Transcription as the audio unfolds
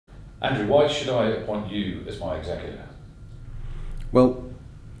Andrew, why should I appoint you as my executor? Well,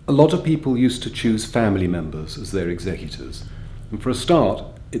 a lot of people used to choose family members as their executors. And for a start,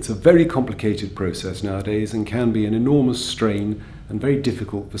 it's a very complicated process nowadays and can be an enormous strain and very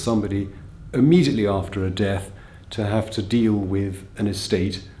difficult for somebody immediately after a death to have to deal with an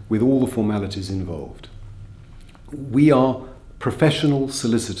estate with all the formalities involved. We are professional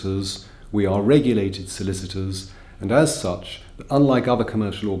solicitors, we are regulated solicitors, and as such, unlike other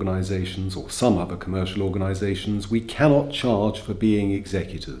commercial organisations or some other commercial organisations, we cannot charge for being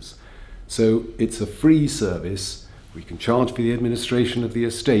executors. So it's a free service. We can charge for the administration of the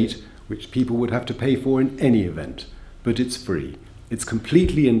estate, which people would have to pay for in any event, but it's free. It's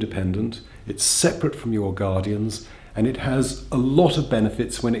completely independent, it's separate from your guardians, and it has a lot of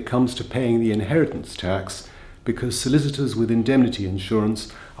benefits when it comes to paying the inheritance tax, because solicitors with indemnity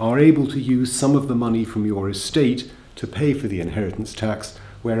insurance are able to use some of the money from your estate to pay for the inheritance tax,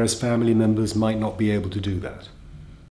 whereas family members might not be able to do that.